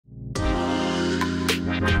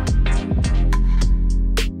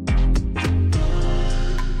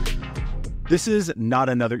This is not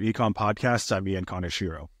another eComm podcast. I'm Ian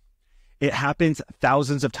Kaneshiro. It happens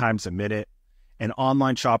thousands of times a minute. An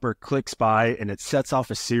online shopper clicks by and it sets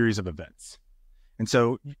off a series of events. And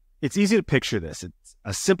so it's easy to picture this. It's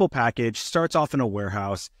a simple package, starts off in a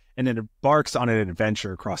warehouse, and it embarks on an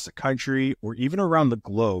adventure across the country or even around the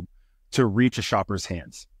globe to reach a shopper's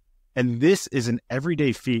hands. And this is an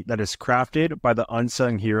everyday feat that is crafted by the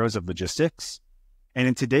unsung heroes of logistics. And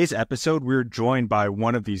in today's episode, we're joined by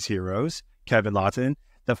one of these heroes, Kevin Lawton,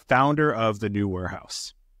 the founder of the New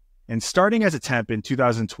Warehouse. And starting as a temp in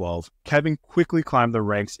 2012, Kevin quickly climbed the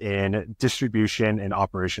ranks in distribution and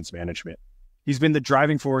operations management. He's been the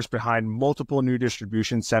driving force behind multiple new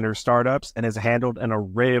distribution center startups and has handled an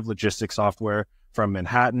array of logistics software from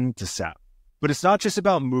Manhattan to SAP. But it's not just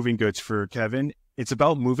about moving goods for Kevin, it's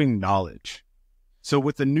about moving knowledge. So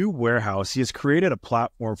with the New Warehouse, he has created a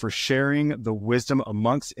platform for sharing the wisdom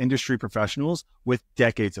amongst industry professionals with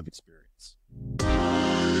decades of experience.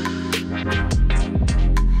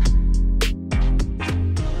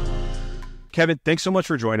 Kevin, thanks so much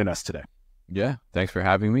for joining us today. Yeah, thanks for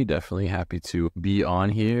having me. Definitely happy to be on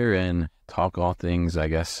here and talk all things, I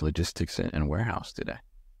guess, logistics and warehouse today.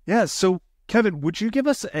 Yeah, so Kevin, would you give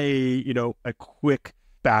us a quick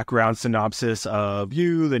background synopsis of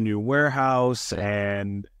you, the New Warehouse,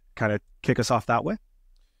 and kind of kick us off that way?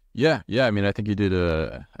 Yeah. I mean, I think you did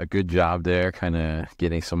a good job there, kind of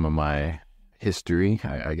getting some of my history,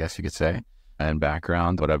 I guess you could say, and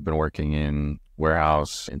background. But I've been working in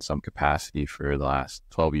warehouse in some capacity for the last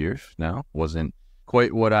 12 years now. Wasn't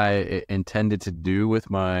quite what I intended to do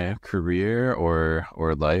with my career or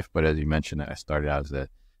life, but as you mentioned, I started out as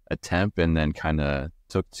a temp and then kind of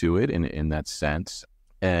took to it in that sense.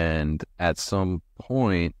 And at some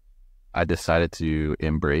point, I decided to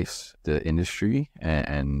embrace the industry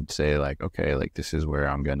and say like, okay, like this is where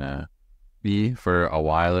I'm gonna be for a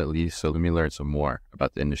while at least. So let me learn some more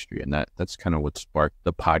about the industry. And that's kind of what sparked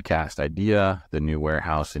the podcast idea, the New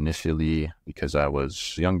Warehouse initially, because I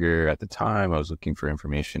was younger at the time. I was looking for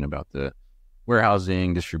information about the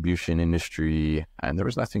warehousing, distribution industry, and there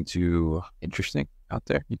was nothing too interesting out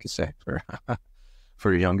there, you could say,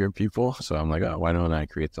 for younger people. So I'm like, oh, why don't I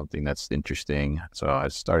create something that's interesting? So I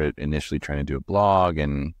started initially trying to do a blog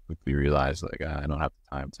and quickly realized like, I don't have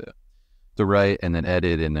the time to write and then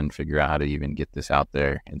edit and then figure out how to even get this out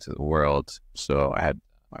there into the world. So I had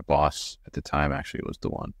my boss at the time actually was the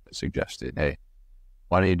one that suggested, hey,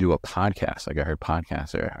 why don't you do a podcast? Like I heard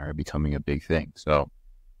podcasts are becoming a big thing. So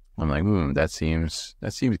I'm like, that seems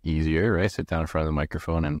easier, right? Sit down in front of the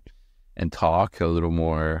microphone and talk a little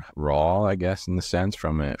more raw, I guess, in the sense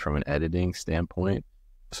from an editing standpoint.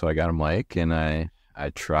 So I got a mic and I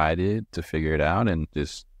tried it to figure it out and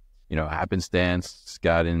just, happenstance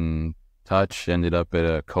got in touch, ended up at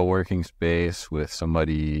a co-working space with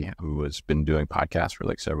somebody who has been doing podcasts for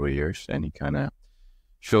like several years. And he kind of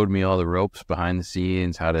showed me all the ropes behind the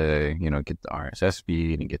scenes, how to, get the RSS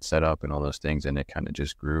feed and get set up and all those things. And it kind of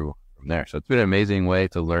just grew from there. So it's been an amazing way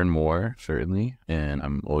to learn more, certainly. And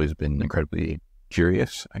I'm always been incredibly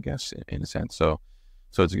curious, I guess, in a sense. So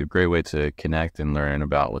it's a great way to connect and learn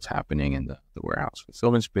about what's happening in the warehouse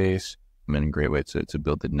fulfillment space, and a great way to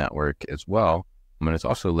build the network as well. And it's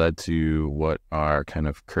also led to what our kind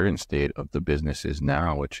of current state of the business is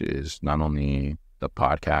now, which is not only the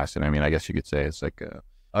podcast. And I mean, I guess you could say it's like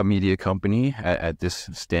a media company at this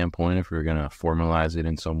standpoint, if we were going to formalize it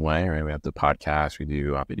in some way, right? We have the podcast, we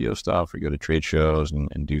do video stuff, we go to trade shows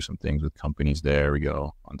and do some things with companies there. We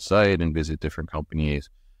go on site and visit different companies.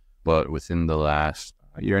 But within the last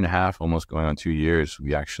year and a half, almost going on 2 years,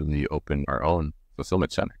 we actually opened our own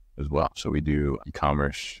fulfillment center as well. So we do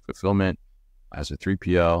e-commerce fulfillment as a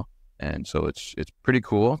 3PL. And so it's pretty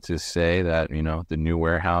cool to say that, the New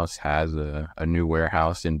Warehouse has a new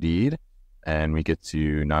warehouse indeed. And we get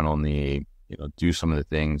to not only, do some of the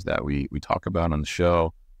things that we talk about on the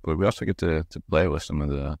show, but we also get to play with some of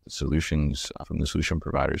the solutions from the solution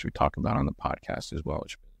providers we talk about on the podcast as well,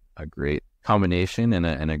 which is a great combination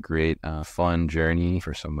and a great fun journey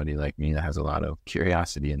for somebody like me that has a lot of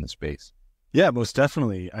curiosity in the space. Yeah, most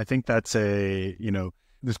definitely. I think that's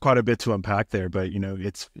there's quite a bit to unpack there, but,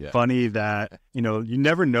 it's funny that, you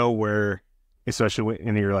never know where, especially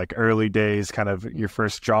in your like early days, kind of your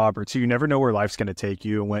first job or two, you never know where life's going to take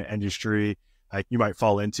you and what industry like you might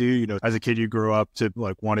fall into. As a kid, you grew up to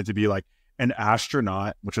like wanted to be like an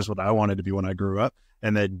astronaut, which is what I wanted to be when I grew up.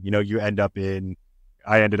 And then,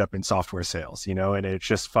 I ended up in software sales, and it's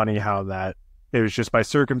just funny how that it was just by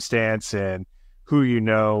circumstance and who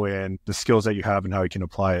and the skills that you have and how you can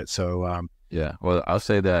apply it. So, Yeah. Well, I'll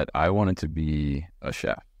say that I wanted to be a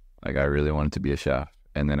chef. Like I really wanted to be a chef.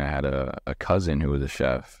 And then I had a cousin who was a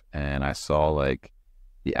chef, and I saw like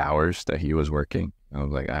the hours that he was working. I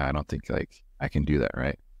was like, I don't think like I can do that,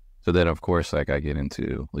 right? So then of course like I get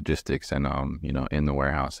into logistics and in the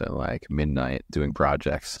warehouse at like midnight doing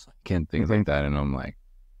projects and things like that. And I'm like,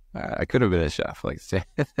 I could have been a chef, like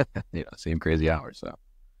same crazy hours. So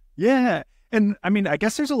Yeah. And I mean, I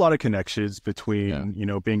guess there's a lot of connections between,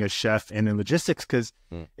 being a chef and in logistics, because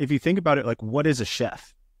if you think about it, like what is a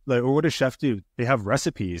chef? Like, or what does chef do? They have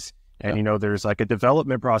recipes and, there's like a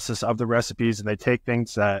development process of the recipes, and they take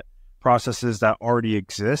processes that already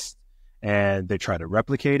exist and they try to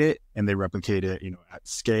replicate it, and they replicate it, at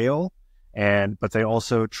scale. But they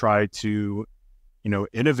also try to,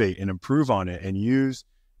 innovate and improve on it and use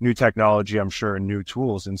new technology, I'm sure, and new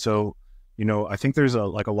tools. And so, I think there's a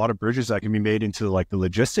lot of bridges that can be made into like the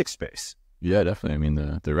logistics space. Yeah, definitely. I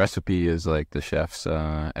mean, the recipe is like the chef's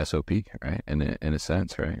SOP, right? In a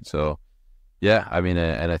sense, right? So, yeah, I mean,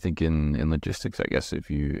 and I think in logistics, I guess if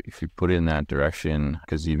you put it in that direction,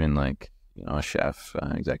 because even like a chef,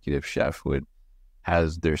 executive chef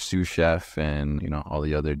has their sous chef and all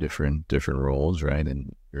the other different roles, right?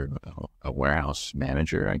 And you're a warehouse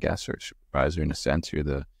manager, I guess, or supervisor in a sense. You're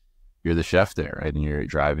the chef there, right? And you're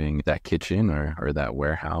driving that kitchen or that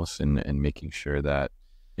warehouse and making sure that,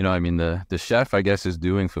 the chef, I guess, is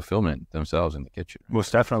doing fulfillment themselves in the kitchen. Right?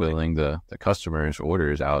 Most definitely. Fulfilling the customer's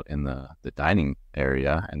orders out in the dining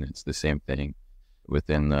area. And it's the same thing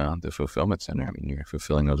within the fulfillment center. I mean, you're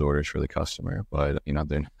fulfilling those orders for the customer, but,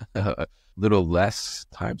 they're a little less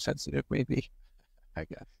time sensitive, maybe, I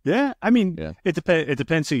guess. Yeah. I mean, It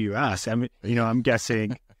depends who you ask. I mean, I'm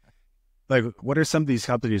guessing, like, what are some of these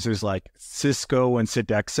companies? There's like Cisco and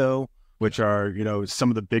Sodexo, which are, some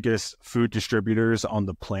of the biggest food distributors on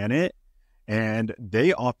the planet. And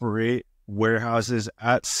they operate warehouses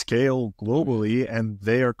at scale globally, and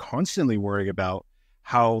they are constantly worrying about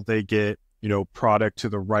how they get, product to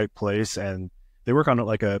the right place. And they work on it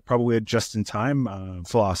like probably a just-in-time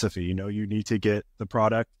philosophy. You need to get the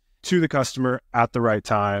product to the customer at the right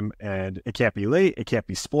time, and it can't be late, it can't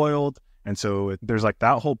be spoiled. And so there's like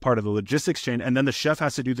that whole part of the logistics chain. And then the chef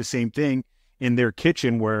has to do the same thing in their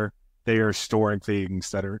kitchen, where they are storing things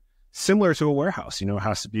that are similar to a warehouse. It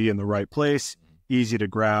has to be in the right place, easy to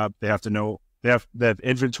grab. They have to know, they have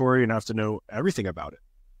inventory and have to know everything about it.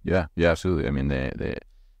 Yeah, absolutely. I mean, they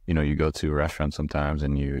you go to a restaurant sometimes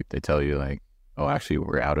and they tell you like, oh, actually,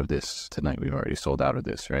 we're out of this tonight. We've already sold out of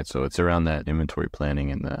this, right? So it's around that inventory planning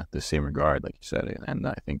in the same regard, like you said. And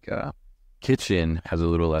I think kitchen has a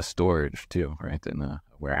little less storage too, right, than a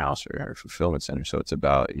warehouse or fulfillment center. So it's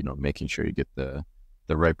about, making sure you get the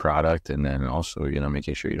right product, and then also,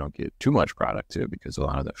 making sure you don't get too much product too, because a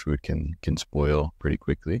lot of that food can spoil pretty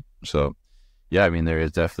quickly. So yeah, I mean, there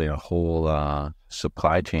is definitely a whole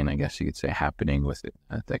supply chain, I guess you could say, happening with it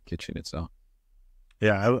at that kitchen itself.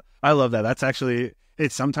 Yeah, I love that. That's actually,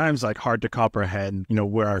 it's sometimes like hard to comprehend,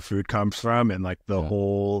 where our food comes from, and like the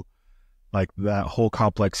whole, like that whole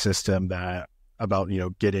complex system about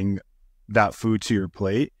getting that food to your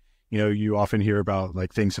plate. You often hear about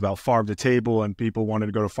like things about farm to table, and people wanted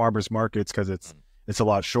to go to farmers markets because it's a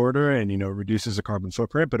lot shorter and, reduces the carbon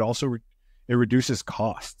footprint, but also it reduces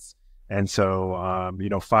costs. And so,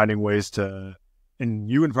 finding ways to, and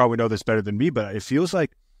you would probably know this better than me, but it feels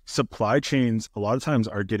like supply chains a lot of times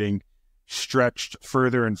are getting stretched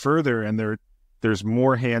further and further, and there's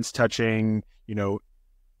more hands touching,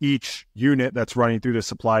 each unit that's running through the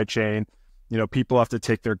supply chain. People have to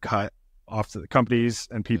take their cut off to the companies,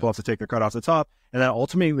 and people have to take their cut off the top, and that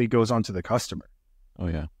ultimately goes on to the customer. Oh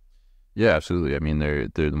yeah. Yeah, absolutely. I mean,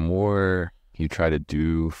 the more you try to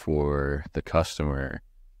do for the customer,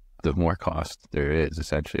 the more cost there is,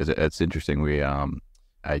 essentially. It's interesting.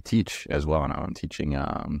 I teach as well, and I'm teaching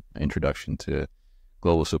introduction to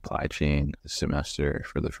global supply chain this semester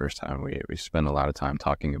for the first time. We spend a lot of time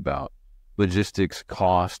talking about logistics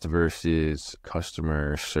cost versus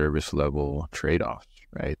customer service level trade-offs,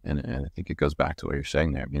 right? And I think it goes back to what you're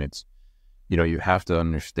saying there. I mean, it's, you have to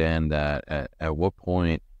understand that at what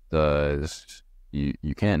point does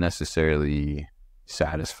you can't necessarily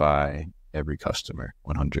satisfy every customer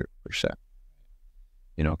 100%.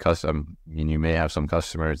 You may have some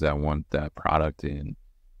customers that want that product in,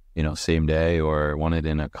 same day, or want it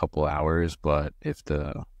in a couple hours, but if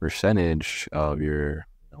the percentage of your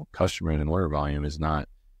customer and order volume is not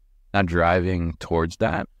driving towards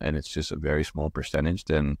that, and it's just a very small percentage,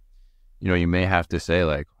 then you may have to say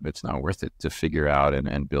like, it's not worth it to figure out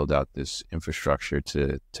and build out this infrastructure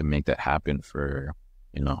to make that happen for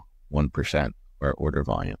 1% or order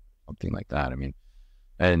volume, something like that. I mean,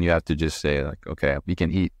 And you have to just say like, okay, we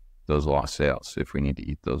can eat those lost sales if we need to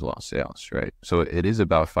eat those lost sales, right? So it is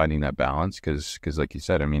about finding that balance because like you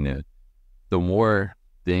said, I mean, the more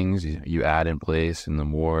things you add in place and the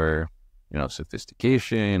more,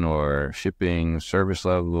 sophistication or shipping service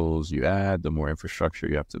levels you add, the more infrastructure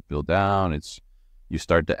you have to build down. You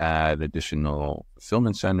start to add additional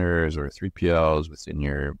fulfillment centers or 3PLs within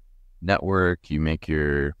your network. You make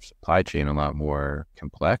your supply chain a lot more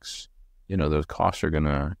complex. Those costs are going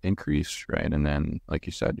to increase, right? And then, like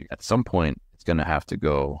you said, at some point, it's going to have to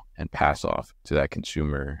go and pass off to that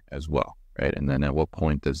consumer as well, right? And then at what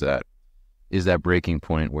point is that breaking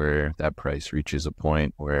point where that price reaches a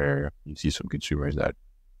point where you see some consumers that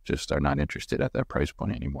just are not interested at that price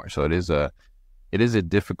point anymore. So it is a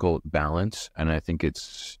difficult balance, and I think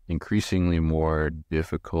it's increasingly more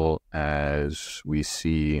difficult as we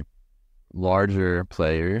see larger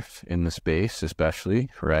players in the space, especially,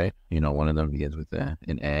 right? One of them begins with an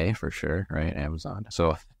A for sure, right? Amazon.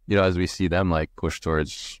 So, as we see them like push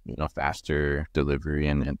towards, faster delivery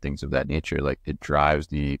and things of that nature, like it drives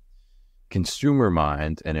the consumer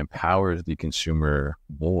mind and empowers the consumer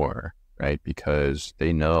more, right? Because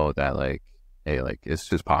they know that like, hey, like it's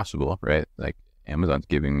just possible, right? Like Amazon's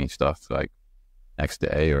giving me stuff like next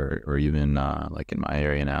day or even like in my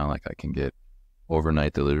area now, like I can get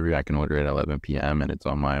overnight delivery. I can order it at 11 p.m. and it's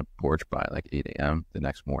on my porch by like 8 a.m. the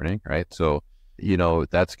next morning, right? So,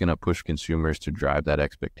 that's going to push consumers to drive that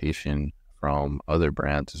expectation from other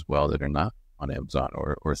brands as well that are not on Amazon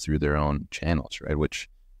or through their own channels, right? Which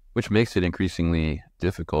makes it increasingly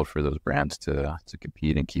difficult for those brands to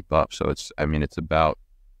compete and keep up. So it's about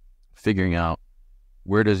figuring out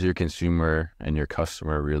where does your consumer and your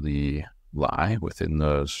customer really lie within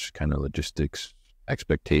those kind of logistics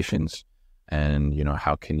expectations. And,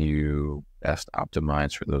 how can you best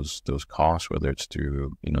optimize for those costs, whether it's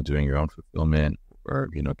through, doing your own fulfillment or,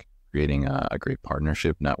 creating a great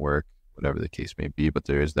partnership network, whatever the case may be. But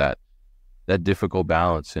there is that difficult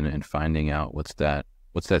balance in finding out what's that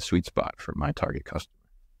sweet spot for my target customer.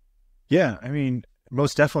 Yeah, I mean,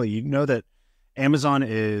 most definitely. That Amazon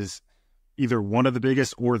is either one of the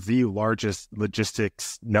biggest or the largest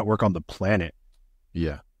logistics network on the planet.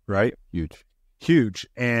 Yeah. Right? Huge.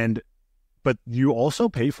 But you also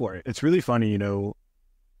pay for it. It's really funny,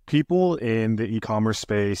 people in the e-commerce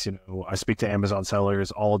space, I speak to Amazon sellers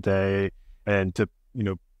all day and to,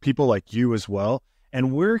 people like you as well.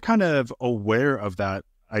 And we're kind of aware of that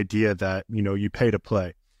idea that, you pay to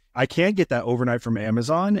play. I can't get that overnight from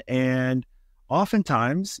Amazon. And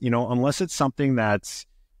oftentimes, unless it's something that's,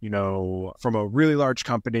 from a really large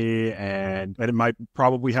company and it might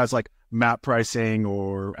probably has like map pricing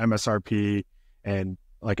or MSRP and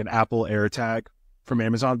like an Apple AirTag from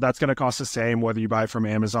Amazon, that's going to cost the same whether you buy it from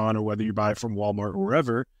Amazon or whether you buy it from Walmart or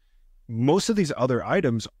wherever. Most of these other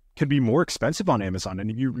items can be more expensive on Amazon.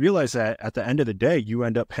 And you realize that at the end of the day, you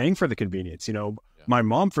end up paying for the convenience. My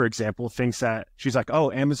mom, for example, thinks that she's like,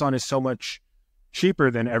 oh, Amazon is so much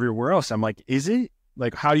cheaper than everywhere else. I'm like, is it?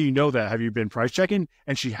 Like, how do you know that? Have you been price checking?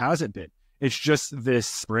 And she hasn't been. It's just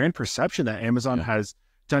this brand perception that Amazon has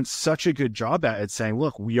done such a good job at saying,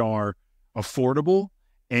 look, we are affordable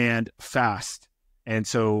and fast. And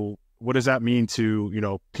so what does that mean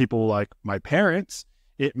to, people like my parents?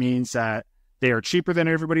 It means that they are cheaper than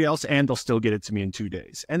everybody else and they'll still get it to me in 2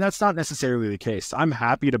 days. And that's not necessarily the case. I'm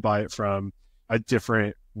happy to buy it from a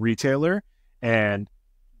different retailer and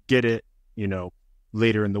get it,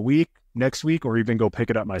 later in the week, next week, or even go pick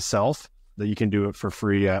it up myself. That you can do it for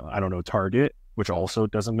free at, Target, which also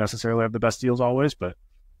doesn't necessarily have the best deals always, but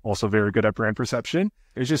also very good at brand perception.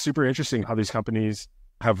 It's just super interesting how these companies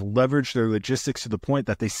have leveraged their logistics to the point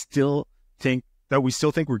that we still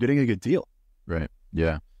think we're getting a good deal. Right.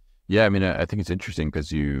 Yeah. Yeah. I mean, I think it's interesting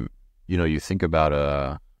because you think about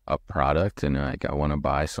a product and like, I want to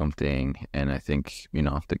buy something. And I think,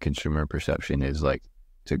 the consumer perception is like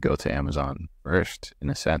to go to Amazon first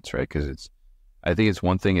in a sense, right? Because I think it's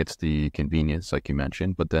one thing, it's the convenience, like you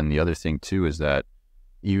mentioned, but then the other thing too is that,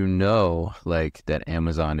 like that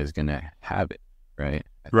Amazon is going to have it, right?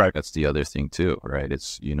 Right. That's the other thing too, right?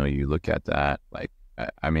 It's, you look at that, like,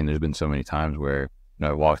 I mean, there's been so many times where,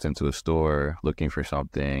 I walked into a store looking for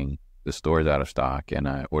something, the store is out of stock and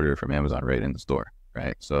I ordered it from Amazon right in the store,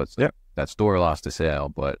 right? So it's that store lost a sale,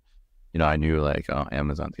 but, I knew like, oh,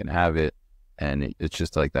 Amazon's going to have it. And it's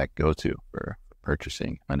just like that go-to for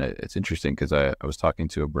purchasing. And it's interesting because I was talking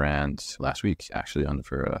to a brand last week, actually,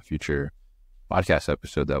 for a future podcast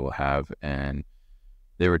episode that we'll have. And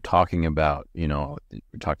they were talking about, the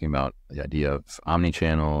idea of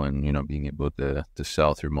omnichannel and, being able to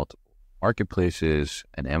sell through multiple marketplaces.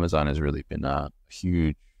 And Amazon has really been a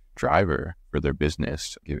huge driver for their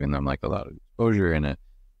business, giving them like a lot of exposure and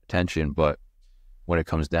attention. But when it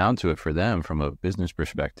comes down to it for them from a business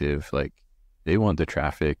perspective, like they want the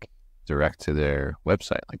traffic direct to their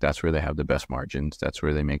website. Like that's where they have the best margins. That's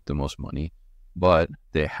where they make the most money. But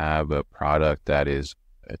they have a product that it's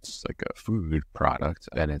like a food product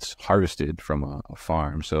and it's harvested from a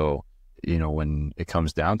farm. So, when it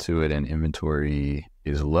comes down to it and inventory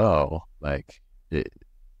is low, like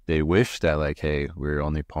they wish that like, hey, we're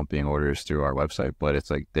only pumping orders through our website, but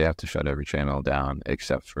it's like they have to shut every channel down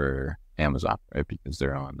except for Amazon, right? Because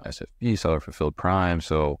they're on SFP, seller fulfilled prime.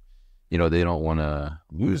 So, they don't want to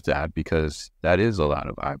lose that because that is a lot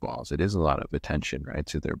of eyeballs. It is a lot of attention, right,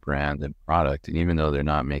 to their brand and product. And even though they're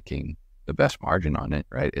not making the best margin on it,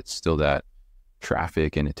 right, it's still that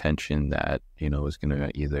traffic and attention that, is going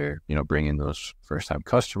to either, bring in those first time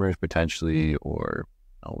customers potentially, or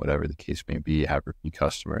whatever the case may be, have repeat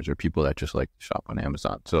customers or people that just like to shop on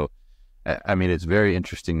Amazon. So, I mean, it's very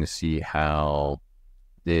interesting to see how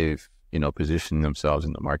they've, positioned themselves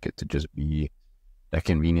in the market to just be that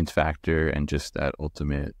convenience factor and just that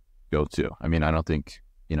ultimate go-to. I mean, I don't think,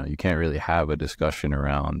 you can't really have a discussion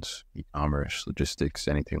around e-commerce, logistics,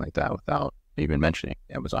 anything like that without even mentioning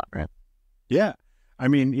Amazon, right? Yeah. I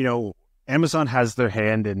mean, Amazon has their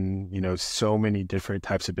hand in, so many different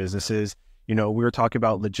types of businesses. We were talking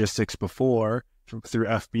about logistics before through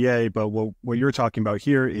FBA, but what you're talking about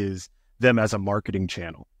here is them as a marketing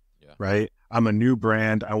channel, right? I'm a new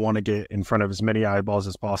brand. I want to get in front of as many eyeballs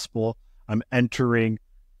as possible. I'm entering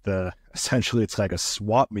essentially it's like a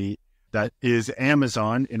swap meet that is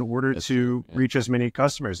Amazon in order to reach as many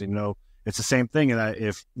customers. It's the same thing in that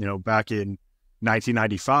if, back in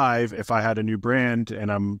 1995, if I had a new brand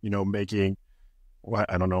and I'm, making,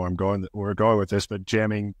 I don't know where we're going with this, but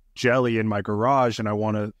jamming jelly in my garage and I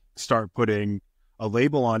want to start putting a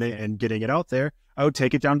label on it and getting it out there, I would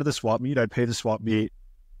take it down to the swap meet. I'd pay the swap meet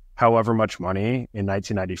however much money in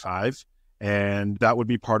 1995, and that would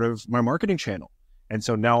be part of my marketing channel. And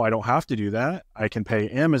so now I don't have to do that. I can pay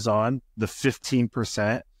Amazon the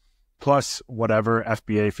 15% plus whatever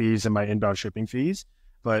FBA fees and my inbound shipping fees.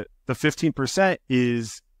 But the 15%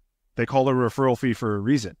 is, they call it a referral fee for a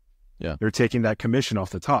reason. Yeah. They're taking that commission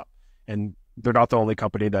off the top. And they're not the only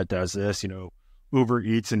company that does this. Uber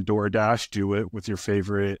Eats and DoorDash do it with your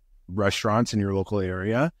favorite restaurants in your local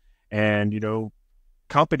area. And,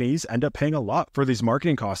 companies end up paying a lot for these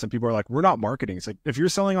marketing costs. And people are like, we're not marketing. It's like, if you're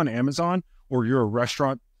selling on Amazon or you're a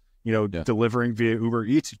restaurant, delivering via Uber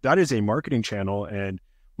Eats, that is a marketing channel. And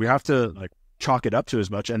we have to like chalk it up to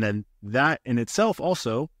as much. And then that in itself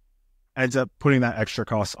also ends up putting that extra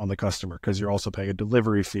cost on the customer because you're also paying a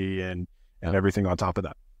delivery fee and everything on top of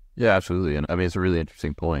that. Yeah, absolutely. And I mean, it's a really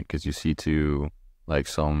interesting point because you see too, like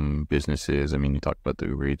some businesses, I mean, you talk about the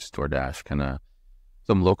Uber Eats, DoorDash, kind of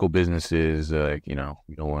some local businesses, like, you don't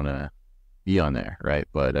want to be on there, right?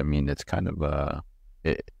 But I mean, it's kind of,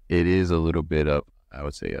 it is a little bit of, I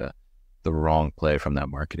would say, the wrong play from that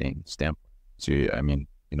marketing standpoint. So, I mean,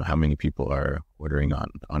 how many people are ordering on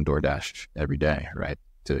DoorDash every day, right?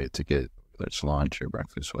 To get, whether it's lunch or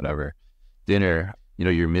breakfast, whatever, dinner,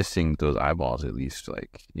 you're missing those eyeballs at least.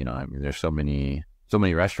 Like, I mean, there's so many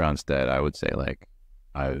restaurants that I would say like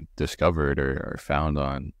I discovered or found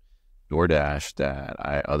on DoorDash that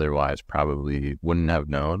I otherwise probably wouldn't have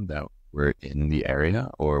known that were in the area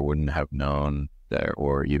or wouldn't have known that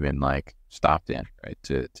or even like stopped in, right,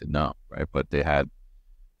 to know, right? But they had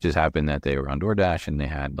just happened that they were on DoorDash and they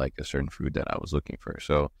had like a certain food that I was looking for.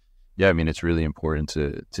 So yeah, I mean, it's really important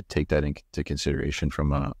to take that into consideration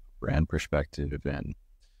from a brand perspective. And,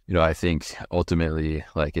 I think ultimately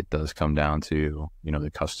like it does come down to,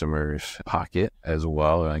 the customer's pocket as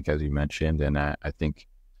well, like as you mentioned. And I think,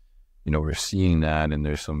 we're seeing that, and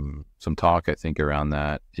there's some talk, I think, around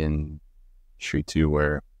that in industry too,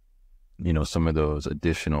 where, some of those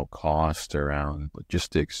additional costs around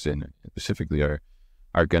logistics and specifically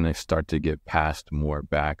are going to start to get passed more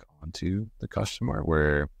back onto the customer,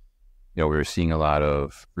 where, we're seeing a lot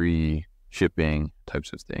of free shipping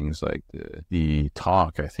types of things. Like the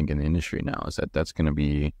talk, I think, in the industry now is that that's going to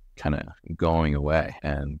be kind of going away,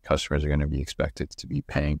 and customers are going to be expected to be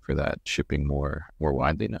paying for that shipping more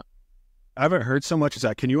widely now. I haven't heard so much as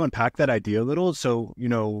that. Can you unpack that idea a little? So,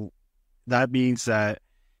 that means that,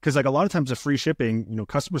 because like a lot of times the free shipping,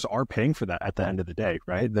 customers are paying for that at the end of the day,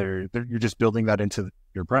 right? You're just building that into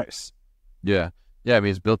your price. Yeah. Yeah. I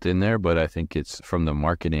mean, it's built in there, but I think it's from the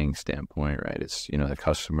marketing standpoint, right? It's, the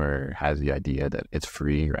customer has the idea that it's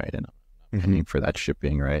free, right? And I'm paying for that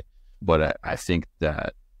shipping, right? But I think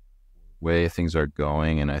that way things are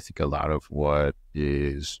going. And I think a lot of what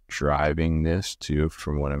is driving this too,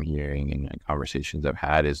 from what I'm hearing in conversations I've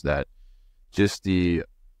had, is that just the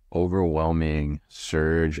overwhelming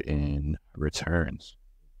surge in returns.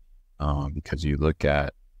 Because you look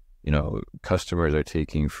at, customers are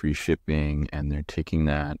taking free shipping, and they're taking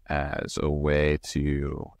that as a way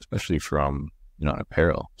to, especially from, an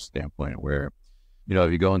apparel standpoint, where,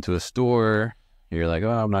 if you go into a store, you're like, oh,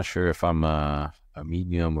 I'm not sure if I'm a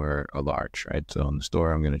medium or a large, right? So in the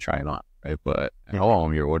store, I'm going to try it on, right? But at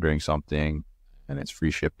home, you're ordering something and it's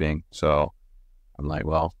free shipping. So I'm like,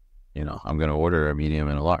 well, I'm going to order a medium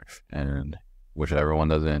and a large, and whichever one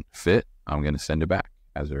doesn't fit, I'm going to send it back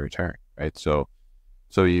as a return, right? So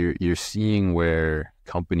you're seeing where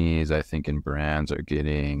companies, I think, and brands are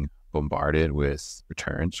getting bombarded with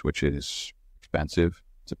returns, which is expensive.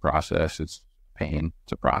 It's a process. It's pain.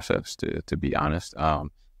 It's a process, to be honest.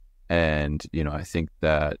 And I think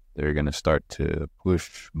that they're going to start to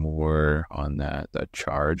push more on that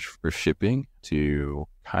charge for shipping to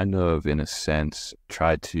kind of, in a sense,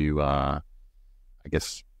 try to, I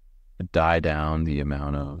guess, die down the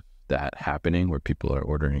amount of that happening, where people are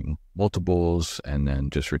ordering multiples and then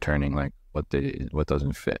just returning like what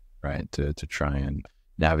doesn't fit, right? To try and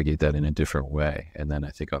navigate that in a different way. And then I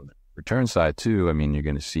think on the return side too, I mean, you're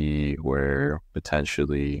going to see where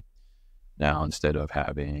potentially now, instead of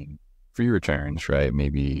having free returns, right,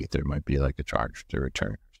 maybe there might be like a charge to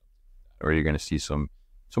return, or you're going to see some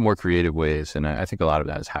more creative ways. And I think a lot of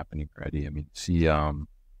that is happening already. I mean, see,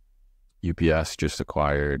 UPS just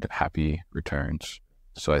acquired Happy Returns.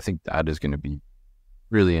 So I think that is going to be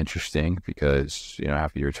really interesting, because,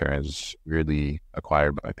 Happy Returns really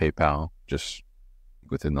acquired by PayPal just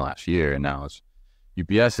within the last year. And now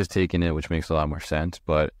UPS has taken it, which makes a lot more sense.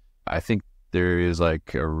 But I think there is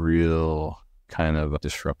like a real kind of a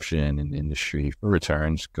disruption in the industry for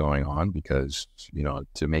returns going on, because,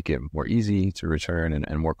 to make it more easy to return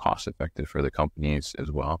and more cost effective for the companies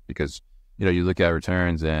as well. Because, you look at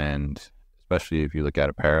returns, and especially if you look at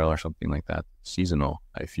apparel or something like that, seasonal,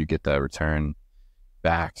 if you get that return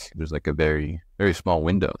back, there's like a very, very small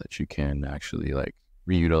window that you can actually like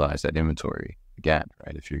reutilize that inventory again,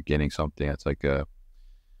 right? If you're getting something that's like a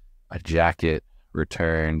jacket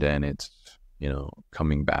returned, and it's,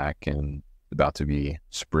 coming back and about to be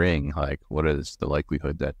spring, like what is the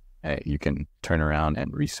likelihood that, hey, you can turn around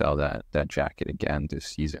and resell that jacket again this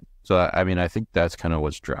season? So, I mean, I think that's kind of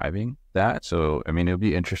what's driving that. So, I mean, it'll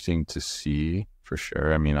be interesting to see for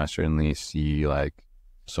sure. I mean, I certainly see like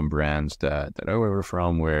some brands that I order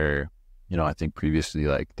from where, I think previously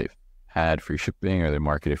like they've had free shipping, or they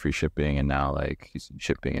marketed free shipping, and now like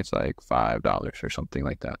shipping, it's like $5 or something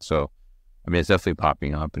like that. So, I mean, it's definitely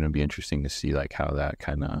popping up, and it'll be interesting to see like how that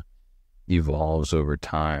kind of evolves over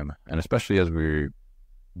time. And especially as we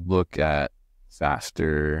look at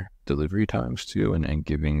faster delivery times too, and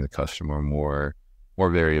giving the customer more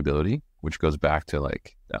variability, which goes back to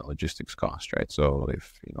like that logistics cost, right? So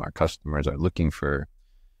if our customers are looking for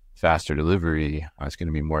faster delivery, it's going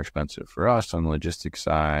to be more expensive for us on the logistics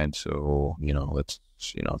side. So let's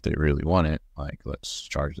if they really want it, like let's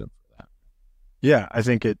charge them for that. Yeah, I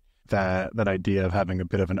think that idea of having a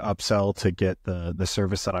bit of an upsell to get the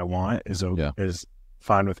service that I want is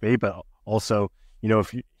fine with me. But also,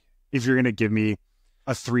 if you're going to give me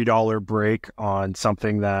a $3 break on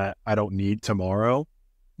something that I don't need tomorrow,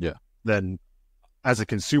 then as a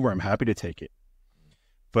consumer, I'm happy to take it.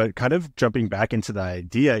 But kind of jumping back into the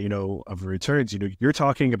idea, of returns, you're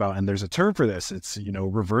talking about, and there's a term for this, it's,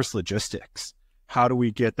 reverse logistics. How do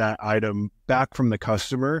we get that item back from the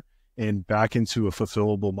customer and back into a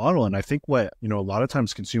fulfillable model? And I think what, a lot of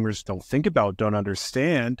times consumers don't think about, don't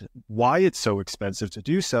understand why it's so expensive to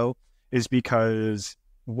do so, is because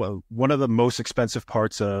one of the most expensive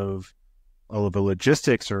parts of the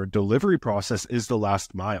logistics or delivery process is the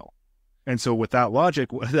last mile. And so with that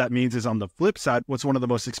logic, what that means is, on the flip side, what's one of the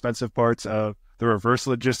most expensive parts of the reverse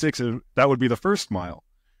logistics? That would be the first mile,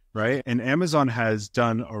 right? And Amazon has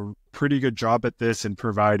done a pretty good job at this in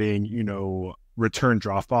providing, return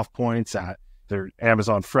drop-off points at their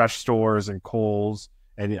Amazon Fresh stores and Kohl's.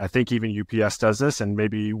 And I think even UPS does this. And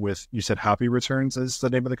maybe you said Happy Returns is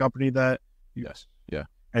the name of the company that. Yes. Yeah.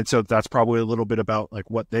 And so that's probably a little bit about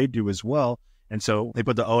like what they do as well. And so they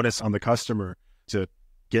put the onus on the customer to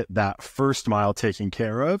get that first mile taken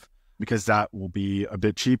care of, because that will be a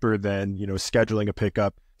bit cheaper than, scheduling a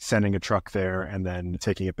pickup, sending a truck there, and then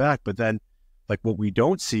taking it back. But then like what we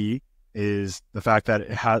don't see is the fact that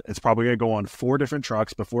it's probably going to go on 4 different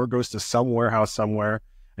trucks before it goes to some warehouse somewhere.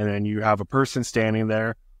 And then you have a person standing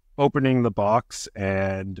there, opening the box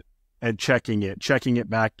and checking it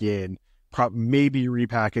back in, maybe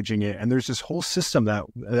repackaging it. And there's this whole system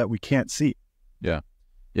that we can't see. Yeah.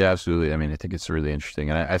 Yeah, absolutely. I mean, I think it's really interesting.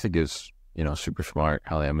 And I think it's, super smart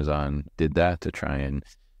how Amazon did that to try and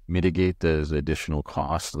mitigate those additional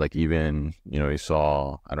costs. Like even, you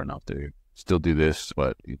saw, I don't know if they still do this,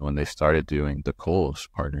 but when they started doing the Kohl's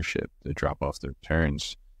partnership to drop off the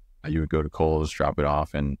returns, you would go to Kohl's, drop it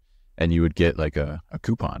off, and you would get like a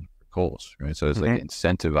coupon for Kohl's, right? So it's like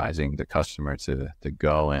incentivizing the customer to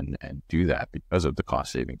go and do that because of the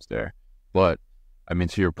cost savings there. But I mean,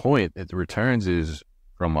 to your point, the returns is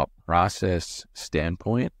from a process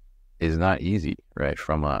standpoint is not easy, right?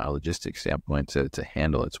 From a logistics standpoint to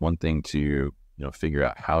handle. It's one thing to, figure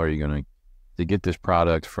out how are you going to get this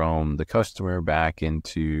product from the customer back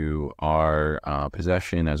into our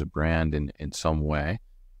possession as a brand in some way.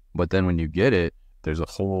 But then when you get it, there's a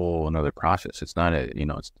whole another process. It's not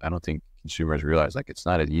I don't think consumers realize like it's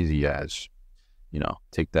not as easy as,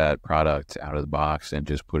 take that product out of the box and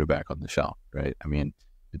just put it back on the shelf, right? I mean,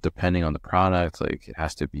 depending on the product, like it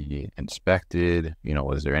has to be inspected.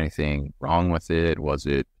 Was there anything wrong with it? Was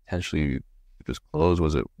it potentially just closed?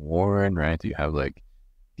 Was it worn, right? Do you have like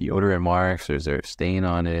deodorant marks, or is there a stain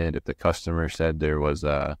on it? If the customer said there was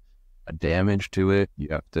a damage to it, you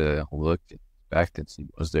have to look back and see,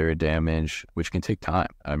 was there a damage, which can take time.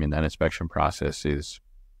 I mean, that inspection process it's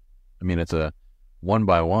a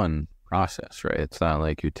one-by-one process, right? It's not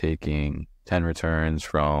like you're taking 10 returns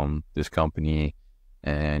from this company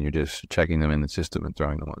and you're just checking them in the system and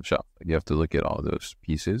throwing them on the shelf. You have to look at all those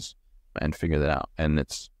pieces and figure that out. And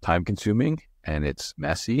it's time consuming and it's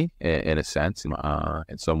messy in a sense,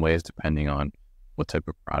 in some ways, depending on what type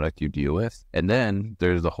of product you deal with. And then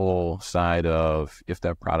there's the whole side of if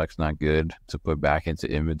that product's not good to put back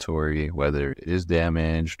into inventory, whether it is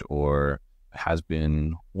damaged or has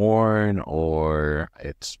been worn or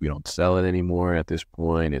we don't sell it anymore at this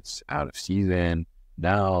point, it's out of season.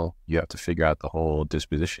 Now you have to figure out the whole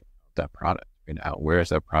disposition of that product. Where is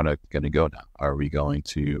that product going to go now? Are we going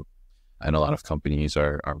to, and a lot of companies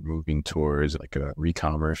are moving towards like a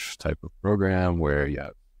e-commerce type of program where you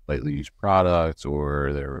have lightly used products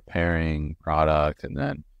or they're repairing product and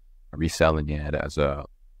then reselling it as a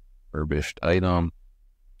refurbished item,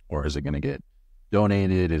 or is it going to get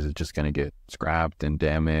donated? Is it just going to get scrapped and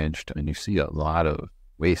damaged? And you see a lot of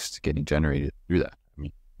waste getting generated through that. I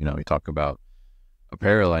mean, we talk about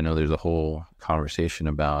apparel. I know there's a whole conversation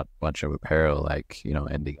about a bunch of apparel, like,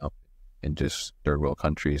 ending up in just third world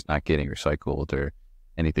countries, not getting recycled or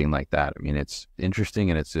anything like that. I mean, it's interesting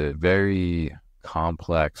and it's a very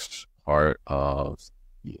complex part of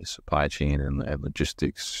the supply chain and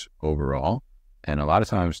logistics overall. And a lot of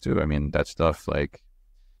times too, I mean, that stuff like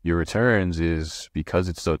your returns is because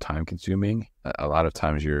it's so time consuming. A lot of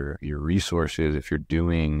times your resources, if you're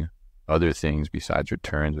doing other things besides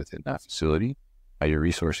returns within that facility, your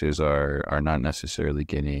resources are not necessarily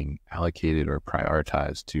getting allocated or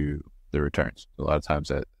prioritized to the returns. A lot of times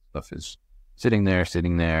that stuff is sitting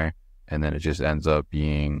there, and then it just ends up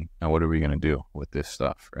being, now what are we going to do with this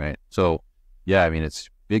stuff, right? So, yeah, I mean, it's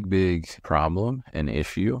big problem and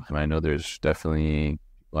issue. And I know there's definitely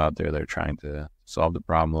people out there that are trying to solve the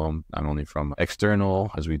problem, not only from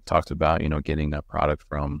external, as we talked about, getting that product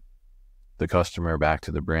from the customer back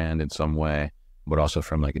to the brand in some way, but also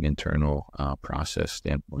from like an internal process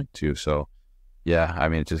standpoint too. So yeah, I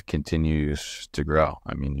mean, it just continues to grow.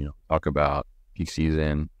 I mean, talk about peak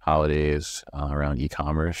season, holidays around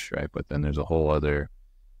e-commerce, right? But then there's a whole other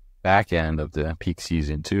back end of the peak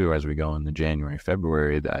season too, as we go into January,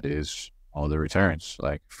 February, that is all the returns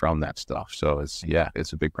like from that stuff. So it's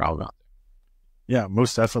a big problem out there. Yeah,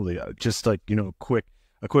 most definitely. Just like,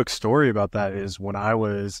 a quick story about that is when I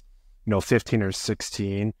was, 15 or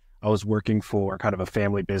 16, I was working for kind of a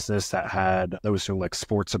family business that was doing like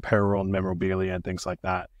sports apparel and memorabilia and things like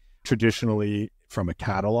that. Traditionally from a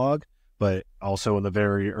catalog, but also in the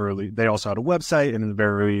very early, they also had a website and in the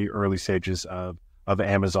very early stages of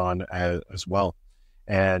Amazon as well.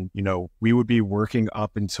 And, we would be working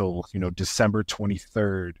up until, December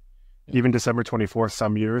 23rd, even December 24th,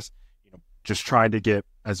 some years, just trying to get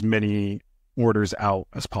as many orders out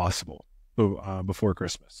as possible before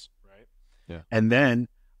Christmas. Right. Yeah. And then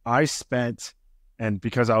I spent, and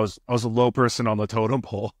because I was a low person on the totem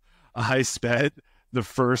pole, I spent the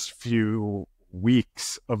first few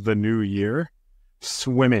weeks of the new year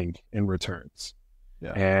swimming in returns.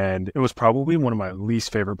 Yeah. And it was probably one of my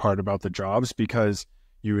least favorite part about the jobs because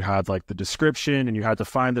you had like the description and you had to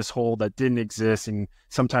find this hole that didn't exist. And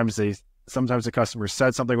sometimes the customer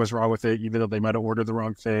said something was wrong with it, even though they might have ordered the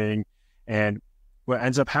wrong thing. And what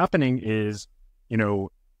ends up happening is,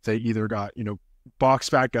 they either got,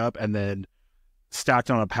 boxed back up and then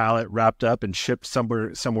stacked on a pallet, wrapped up and shipped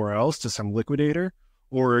somewhere else to some liquidator,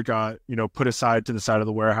 or it got, put aside to the side of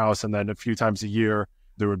the warehouse. And then a few times a year,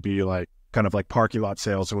 there would be like kind of like parking lot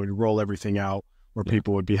sales, and we'd roll everything out where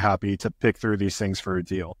people would be happy to pick through these things for a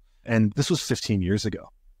deal. And this was 15 years ago,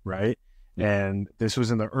 right? And this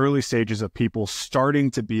was in the early stages of people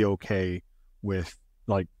starting to be okay with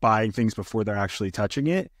like buying things before they're actually touching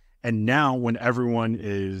it. And now when everyone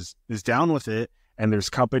is down with it, and there's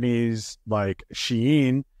companies like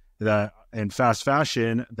Shein that and fast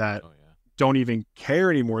fashion that don't even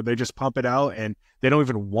care anymore. They just pump it out and they don't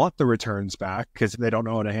even want the returns back because they don't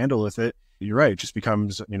know how to handle with it. You're right. It just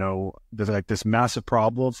becomes, there's like this massive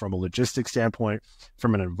problem from a logistics standpoint,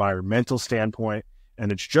 from an environmental standpoint,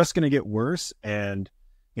 and it's just going to get worse. And,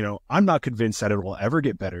 I'm not convinced that it will ever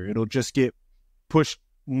get better. It'll just get pushed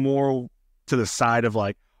more to the side of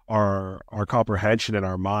like our comprehension in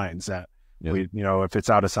our minds that we, if it's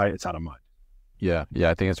out of sight, it's out of mind. Yeah.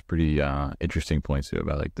 I think that's a pretty interesting point too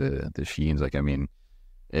about like the Sheins. Like, I mean,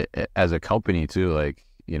 as a company too, like,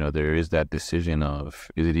 there is that decision of,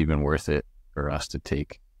 is it even worth it for us to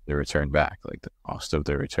take the return back? Like the cost of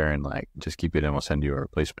the return, like just keep it and we'll send you a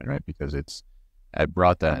replacement, right? Because I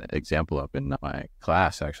brought that example up in my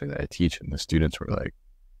class actually that I teach, and the students were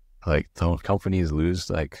like don't companies lose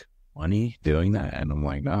like money doing that? And I'm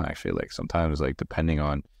like, no, actually, like sometimes like depending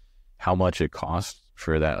on how much it costs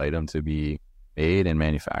for that item to be made and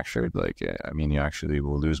manufactured, like, I mean, you actually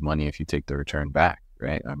will lose money if you take the return back,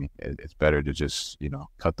 right? I mean, it's better to just,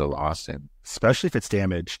 cut the loss, and especially if it's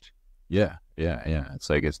damaged. Yeah. It's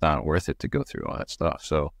like, it's not worth it to go through all that stuff.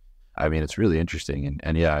 So, I mean, it's really interesting.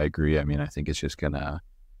 And yeah, I agree. I mean, I think it's just going to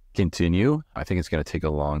continue. I think it's going to take a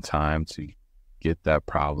long time to get that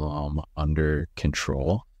problem under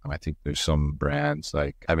control. I think there's some brands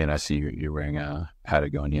like, I mean, I see you're wearing a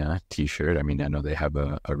Patagonia t-shirt. I mean, I know they have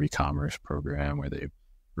a re-commerce program where they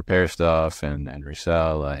repair stuff and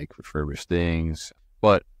resell like refurbished things,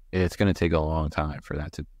 but it's going to take a long time for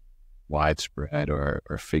that to widespread or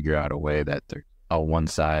figure out a way that they're a one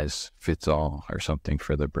size fits all or something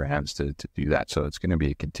for the brands to do that. So it's going to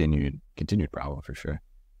be a continued problem for sure.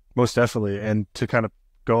 Most definitely. And to kind of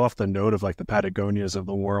go off the note of like the Patagonias of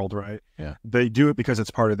the world, right? Yeah. They do it because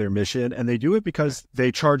it's part of their mission, and they do it because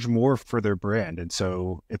they charge more for their brand. And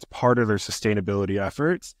so it's part of their sustainability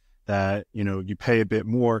efforts that, you pay a bit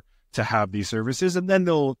more to have these services, and then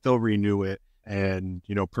they'll renew it and,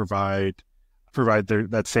 provide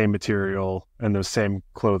that same material and those same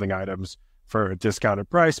clothing items for a discounted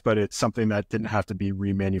price, but it's something that didn't have to be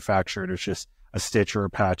remanufactured. It's just a stitch or a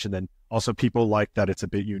patch. And then also people like that it's a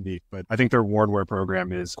bit unique, but I think their worn-wear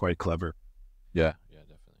program is quite clever. Yeah,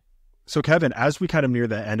 definitely. So Kevin, as we kind of near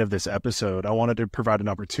the end of this episode, I wanted to provide an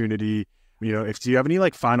opportunity, do you have any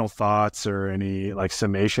like final thoughts or any like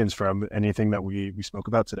summations from anything that we spoke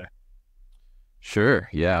about today? Sure.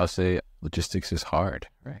 Yeah, I'll say logistics is hard,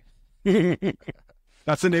 right?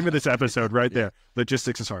 That's the name of this episode right there.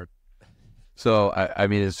 Logistics is hard. So, I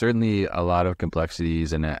mean, it's certainly a lot of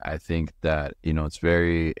complexities, and I think that, it's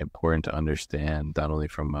very important to understand not only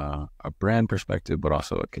from a brand perspective, but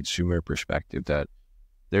also a consumer perspective, that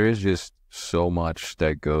there is just so much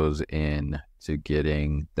that goes into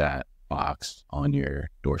getting that box on your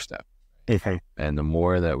doorstep. Okay. And the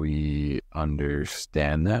more that we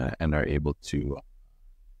understand that and are able to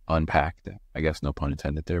unpack that, I guess no pun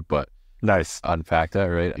intended there, but nice. Unpack that,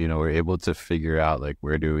 right? We're able to figure out like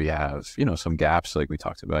where do we have, some gaps like we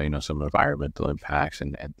talked about, some environmental impacts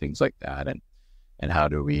and things like that. And how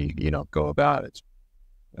do we, go about it?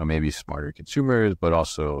 Maybe smarter consumers, but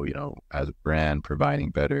also, as a brand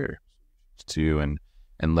providing better too, and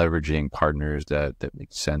leveraging partners that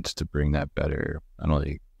make sense to bring that better, not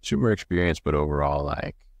only consumer experience, but overall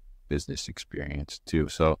like business experience too.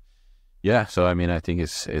 So yeah, so I mean, I think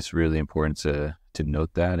it's really important to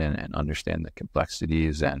note that and understand the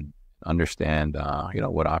complexities and understand,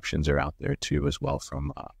 what options are out there too, as well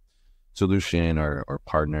from a solution or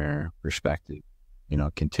partner perspective,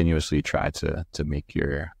 continuously try to make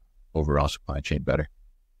your overall supply chain better.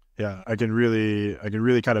 Yeah. I can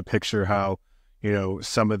really kind of picture how,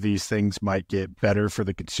 some of these things might get better for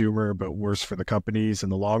the consumer, but worse for the companies in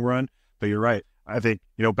the long run. But you're right. I think,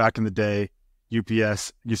 back in the day,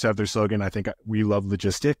 UPS used to have their slogan, I think, we love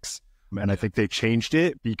logistics. And I think they changed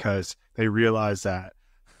it because they realized that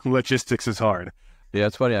logistics is hard. Yeah,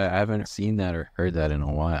 it's funny. I haven't seen that or heard that in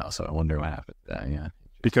a while. So I wonder what happened to that. Yeah.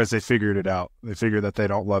 Because they figured it out. They figured that they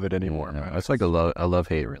don't love it anymore. Yeah, it's like a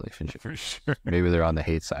love-hate relationship. For sure. Maybe they're on the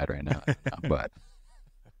hate side right now. But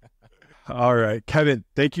all right, Kevin,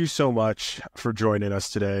 thank you so much for joining us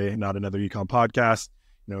today. Not Another eComm podcast.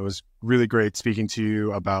 It was really great speaking to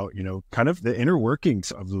you about, kind of the inner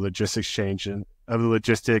workings of the logistics change and of the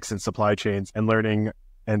logistics and supply chains and learning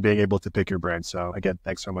and being able to pick your brain. So again,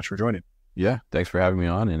 thanks so much for joining. Yeah, thanks for having me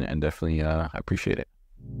on, and definitely I appreciate it.